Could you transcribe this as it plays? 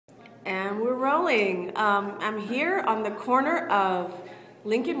And we're rolling. I'm here on the corner of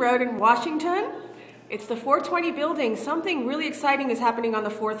Lincoln Road in Washington. It's the 420 building. Something really exciting is happening on the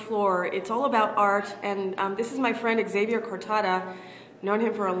 4th floor. It's all about art, and this is my friend Xavier Cortada. Known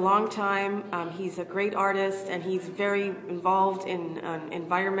him for a long time. He's a great artist, and he's very involved in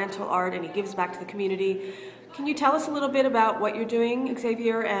environmental art, and he gives back to the community. Can you tell us a little bit about what you're doing,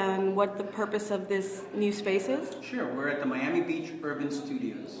 Xavier, and what the purpose of this new space is? Sure. We're at the Miami Beach Urban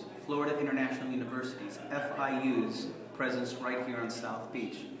Studios, Florida International University's, FIU's presence right here on South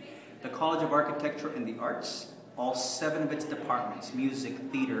Beach. The College of Architecture and the Arts, all 7 of its departments, music,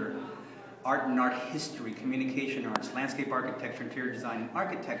 theater, art and art history, communication arts, landscape architecture, interior design, and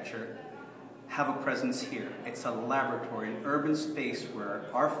architecture, have a presence here. It's a laboratory, an urban space where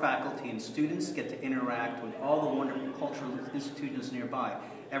our faculty and students get to interact with all the wonderful cultural institutions nearby,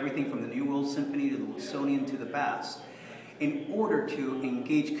 everything from the New World Symphony to the Wilsonian to the Baths, in order to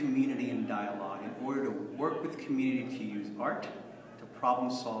engage community in dialogue, in order to work with community to use art, to problem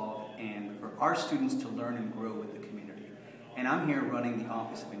solve, and for our students to learn and grow with the community. And I'm here running the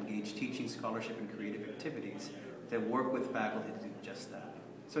Office of Engaged Teaching, Scholarship, and Creative Activities that work with faculty to do just that.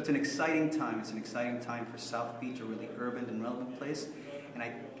 So it's an exciting time. It's an exciting time for South Beach, a really urban and relevant place. And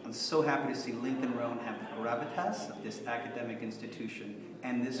I'm so happy to see Lincoln Road have the gravitas of this academic institution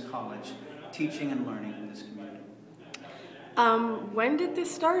and this college teaching and learning in this community. When did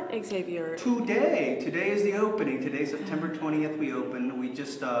this start, Xavier? Today. Today is the opening. Today, September 20th, we opened. We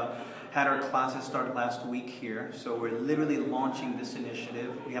just had our classes start last week here. So we're literally launching this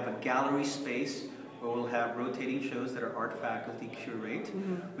initiative. We have a gallery space where we'll have rotating shows that our art faculty curate.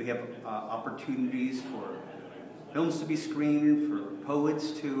 We have opportunities for films to be screened, for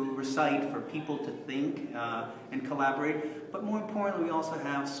poets to recite, for people to think and collaborate. But more importantly, we also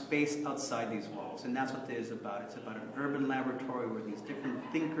have space outside these walls, and that's what it is about. It's about an urban laboratory where these different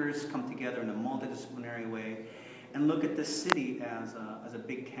thinkers come together in a multidisciplinary way and look at the city as a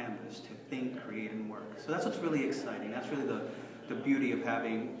big canvas to think, create, and work. So that's what's really exciting. That's really the beauty of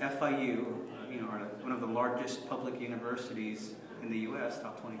having FIU, one of the largest public universities in the U.S.,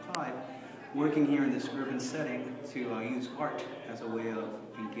 top 25, working here in this urban setting to use art as a way of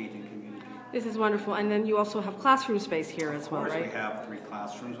engaging community. This is wonderful. And then you also have classroom space here as well, right? Of course, we have 3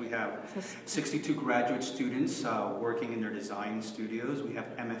 classrooms. We have 62 graduate students working in their design studios. We have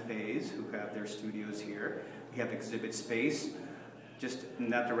MFAs who have their studios here. We have exhibit space. Just in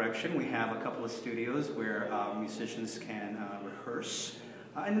that direction, we have a couple of studios where musicians can rehearse.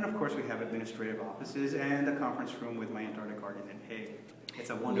 And then, of course, we have administrative offices and a conference room with my Antarctic art in Hey. It's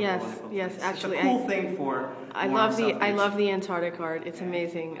a wonderful, wonderful place. Yes, actually, it's a cool thing for. I love the Antarctic art. It's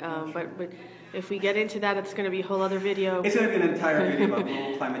amazing. But if we get into that, it's going to be a whole other video. It's going to be an entire video about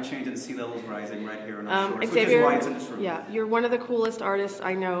global climate change and sea levels rising right here on our shores, Xavier, which is why it's in this room. Yeah, you're one of the coolest artists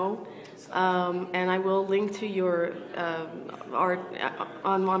I know. And I will link to your art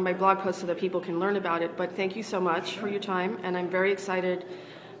on my blog post so that people can learn about it. But thank you so much for your time, and I'm very excited.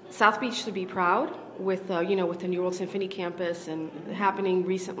 South Beach should be proud with with the New World Symphony campus and happening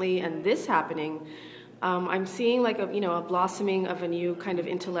recently, and this happening. I'm seeing like a blossoming of a new kind of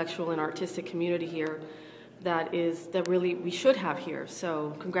intellectual and artistic community here that really we should have here.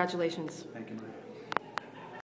 So congratulations. Thank you.